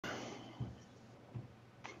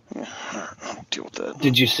Yeah, I'll deal with that.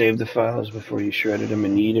 Did you save the files before you shredded them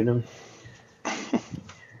and yeeted them?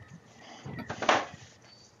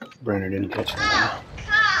 Brenner didn't catch that.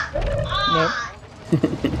 Nope.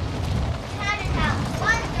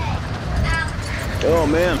 Oh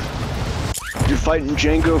man, you're fighting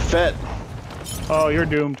Django Fett. Oh, you're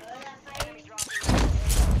doomed.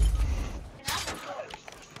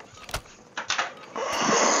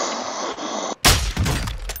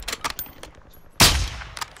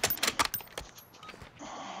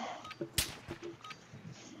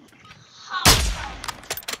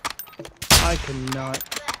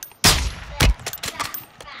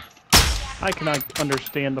 I cannot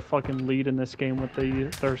understand the fucking lead in this game with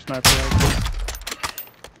their sniper rifle.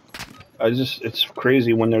 It's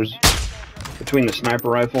crazy when there's between the sniper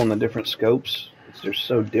rifle and the different scopes. They're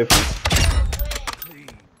so different.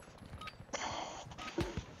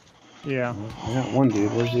 Yeah. I got one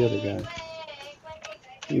dude. Where's the other guy?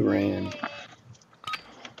 He ran.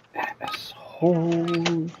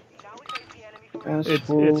 Asshole. It's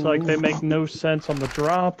like they make no sense on the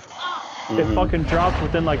drop. It fucking drops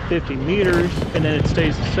within like 50 meters, and then it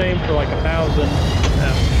stays the same for like 1,000.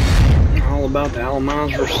 Yeah. All about the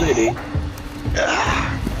Almanzor City.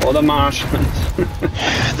 Or the marshlands.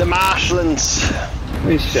 The marshlands.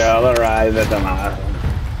 We shall arrive at the marshlands.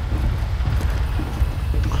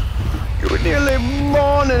 You were nearly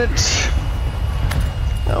born in it.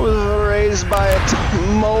 I was raised by it,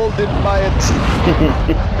 molded by it.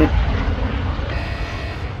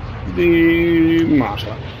 The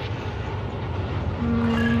marshlands.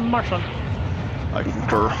 Marshland. I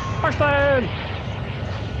concur. Marshland!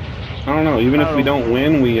 I don't know, even if we don't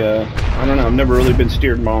win, I don't know, I've never really been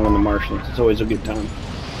steered wrong on the marshlands. It's always a good time.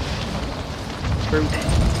 True.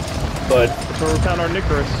 But that's where we found our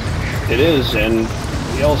Nicholas. It is, and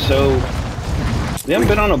we haven't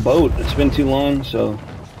been on a boat. It's been too long, so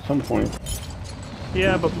at some point.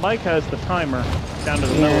 Yeah, but Mike has the timer down to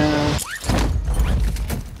the millisecond.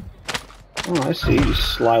 Oh, I see, you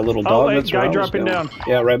sly little dog. Hey, that's where I was dropping going. down.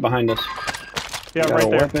 Yeah, right behind us. Yeah, got right a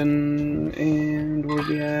there. Weapon, and where's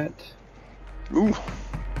he at? Ooh.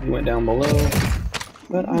 He went down below.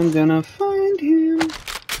 But I'm gonna find him.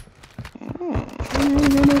 I'm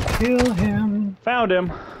gonna kill him. Found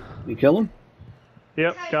him. You kill him?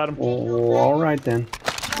 Yep, got him. Oh, all right then.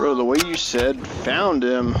 Bro, the way you said found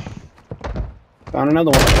him. Found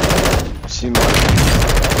another one. Seemed like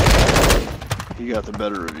he got the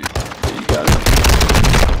better of you. Yeah, you got it.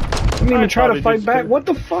 I didn't even try to fight back. What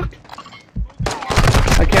the fuck?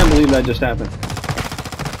 I can't believe that just happened.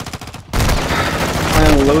 I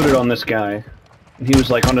unloaded on this guy, and he was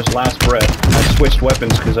like on his last breath. I switched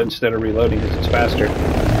weapons because instead of reloading, because it's faster.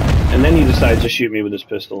 And then he decided to shoot me with his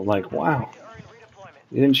pistol. Like, wow.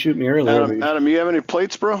 You didn't shoot me earlier. Adam, you have any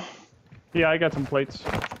plates, bro? Yeah, I got some plates.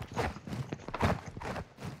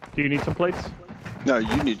 Do you need some plates? No,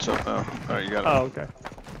 you need some. Oh, alright, you got it. Oh, okay.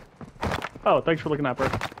 Oh, thanks for looking at, bro.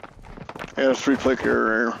 Yeah, there's free plate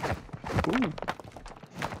here. Ooh.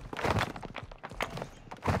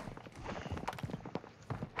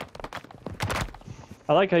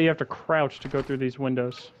 I like how you have to crouch to go through these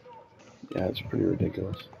windows. Yeah, it's pretty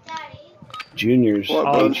ridiculous. Juniors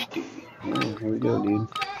HD. Oh, here we go, dude.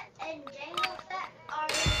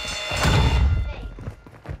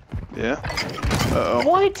 Yeah? Uh-oh.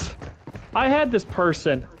 What? I had this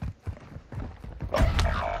person.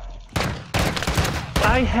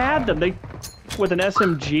 I had them. They with an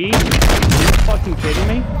SMG? Are you fucking kidding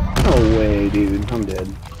me? No way, dude. I'm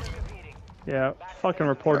dead. Yeah, fucking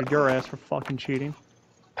reported your ass for fucking cheating.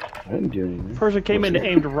 I didn't do anything. Person came in and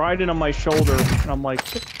aimed right in on my shoulder, and I'm like,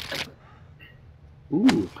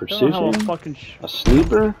 ooh, precision. A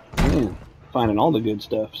sleeper? Man, finding all the good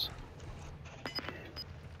stuffs.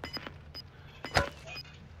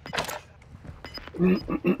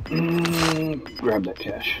 Grab that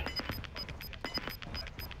cash.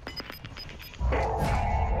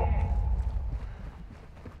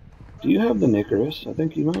 Do you have the Nicholas? I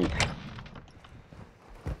think you might.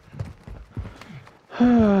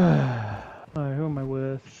 who am I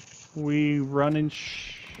with? We running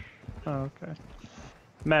oh, okay.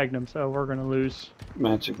 Magnums. Oh, we're gonna lose.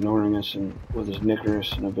 Matt's ignoring us and with his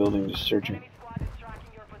Nicholas in a building just searching.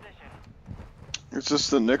 Is this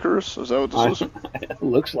the Nicholas? Is that what this is? It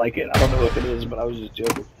looks like it. I don't know if it is, but I was just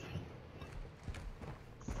joking.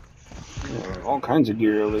 Yeah, all kinds of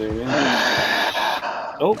gear over there, man.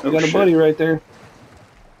 Oh, you got a buddy right there.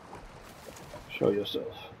 Show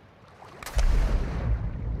yourself.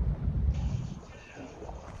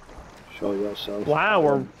 Show yourself.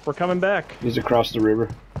 Wow, we're coming back. He's across the river.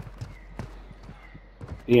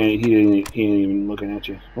 He ain't even looking at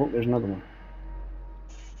you. Oh, there's another one.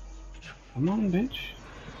 Come on, bitch.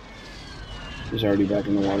 He's already back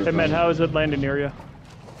in the water. Hey man, how is it landing near you?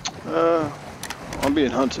 I'm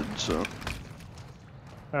being hunted, so.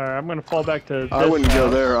 Alright, I'm gonna fall back to this I wouldn't go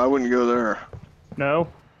house. there. I wouldn't go there. No?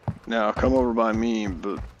 Now, come over by me,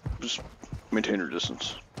 but just maintain your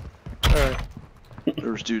distance. Alright.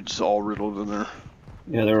 There's dudes all riddled in there.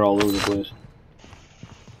 Yeah, they're all over the place.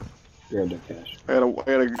 Grab that cash. I got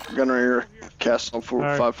a gun right here. Cast on All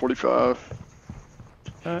right. 545.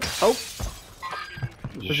 Oh!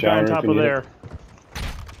 There's a guy on top of there.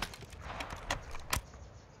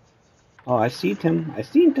 Oh, I seen him. I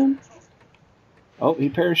seen him. Oh, he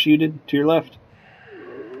parachuted to your left.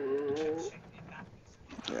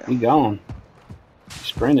 Yeah. He gone. He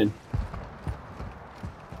sprinted.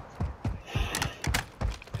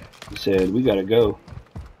 He said, "We gotta go.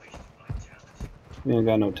 We ain't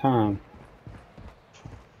got no time."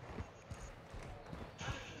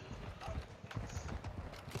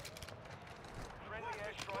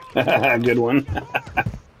 Good one.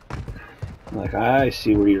 Like, I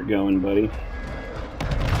see where you're going, buddy.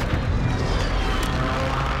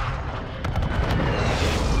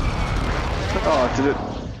 Oh, did it?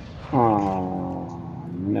 Oh,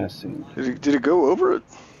 nothing. Did it go over it?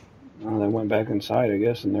 Oh, they went back inside, I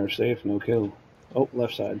guess, and they're safe. No kill. Oh,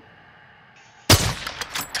 left side.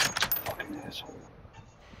 Fucking asshole.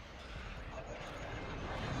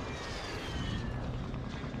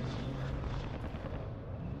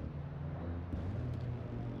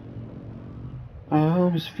 I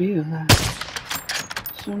always feel like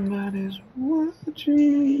somebody's watching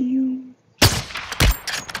you.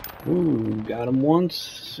 Ooh, got him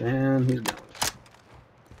once, and he's gone.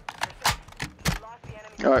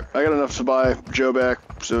 Alright, I got enough to buy Joe back.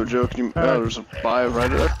 So, Joe, can you... Oh, there's a buy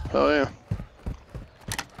right there. Oh, yeah.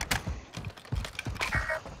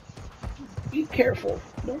 Be careful.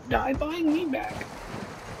 Don't die buying me back.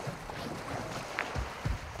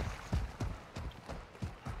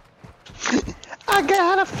 I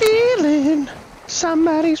got a feeling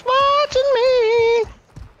somebody's watching me.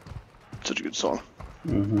 Such a good song.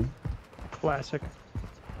 Mm-hmm. Classic.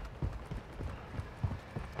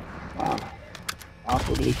 Wow.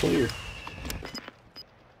 Awkwardly clear.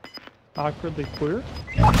 Awkwardly clear?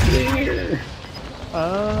 Clear!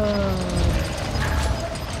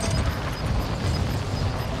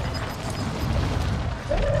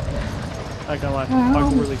 I can't lie.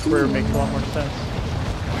 Awkwardly clear makes a lot more sense.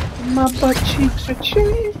 My butt cheeks are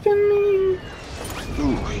chafing me.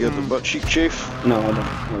 Ooh, you got the butt cheek chafe? No, I don't.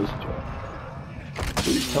 That was a joke.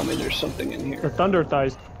 Please tell me there's something in The here. thunder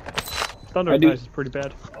thighs. Thunder I do. thighs is pretty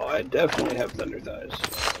bad. Oh, I definitely have thunder thighs.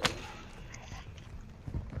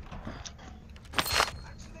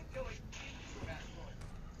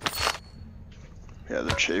 Yeah,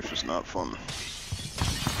 the chafe is not fun.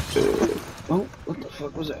 Oh, what the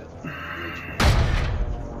fuck was that?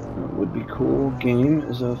 What would be cool game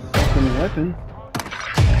is a fucking weapon.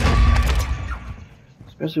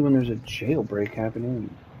 Especially when there's a jailbreak happening, you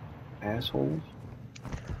assholes.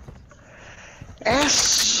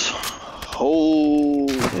 Asshole.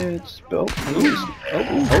 It's oh,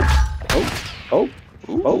 oh.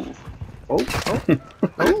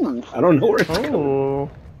 I don't know where it's coming. Oh.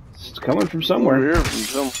 It's coming from somewhere. Over here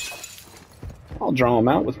from some... I'll draw him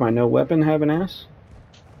out with my no weapon having ass.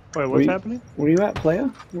 Wait, what's happening? Where you at, playa?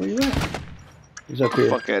 Where you at? He's up here.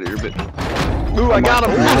 Fuck out of here, bitch. Ooh, I got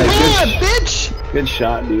him. Yeah, Bitch! Good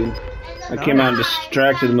shot, dude. I came out and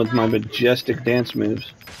distracted him with my majestic dance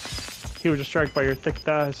moves. He was distracted by your thick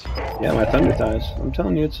thighs. Yeah, my thunder thighs. I'm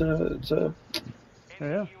telling you, it's a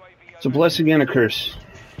Yeah, blessing and a curse.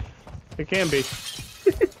 it can be.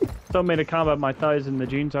 Someone made a comment about my thighs and the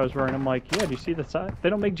jeans I was wearing. I'm like, yeah, do you see the size? They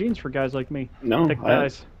don't make jeans for guys like me. No, Thick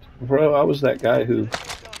thighs. Bro, I was that guy who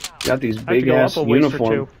got these I had to big go ass up a waist or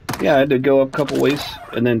uniform. two. Yeah, I had to go up a couple waists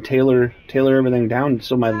and then tailor everything down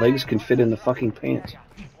so my legs can fit in the fucking pants.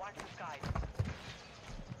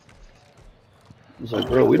 I was like,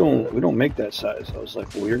 bro, we don't make that size. I was like,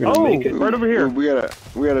 well, you're gonna make it. Right over here. We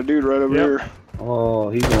got a dude right over here. Oh,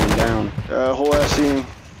 he's going down. Whole ass scene.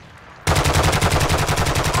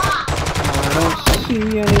 I don't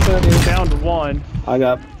see anybody. Downed one. I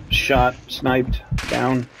got shot, sniped,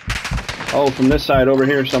 down. Oh, from this side over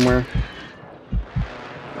here somewhere.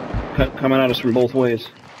 Coming at us from both ways.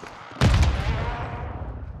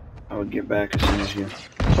 I would get back as soon as you.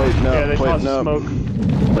 Plating up, Yeah, they plating caused up. smoke.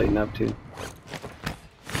 Plating up too.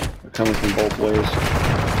 They're coming from both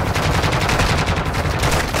ways.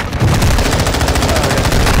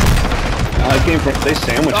 I came from. They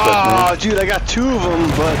sandwiched us, Oh, man. dude, I got two of them,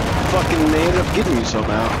 but fucking they ended up getting me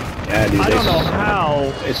somehow. Yeah, dude. I don't know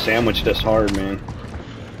how They sandwiched us hard, man.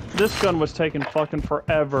 this gun was taking fucking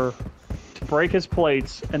forever. break his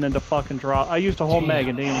plates and then to fucking drop. I used a whole mag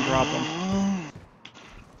and didn't even drop him.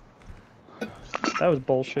 That was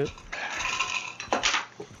bullshit.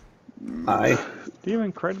 Aye. Do you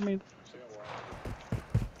even credit me?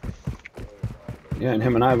 Yeah, and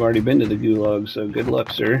him and I have already been to the gulag, so good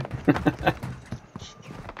luck, sir.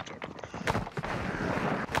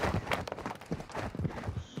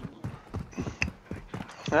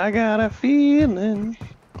 I got a feeling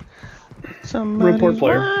somebody's Report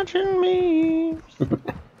player. watching me.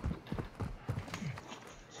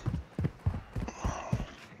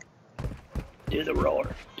 Do the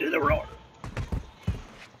roar. Do the roar.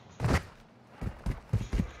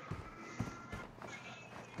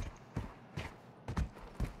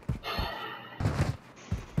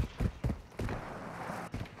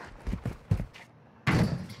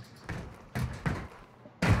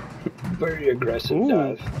 Very aggressive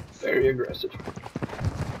dive. Very aggressive.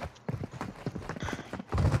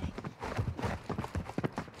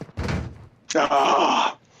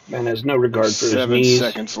 Ah, Man has no regard for his 7 knees,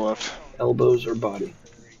 seconds left. elbows, or body.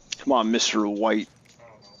 Come on, Mr. White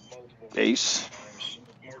Ace.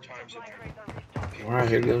 Alright,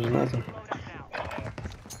 here goes nothing.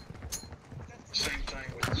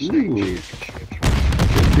 Ooh.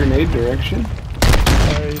 Good grenade direction.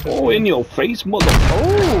 Oh, in your face, mother.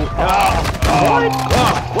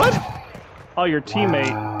 What? Oh, your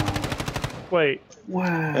teammate. Wow. Wait.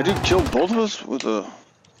 Wow. I did kill both of us with a...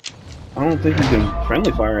 I don't think you can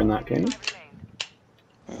friendly fire in that, can you?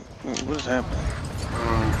 What is happening?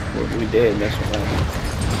 Well, we did, that's what happened.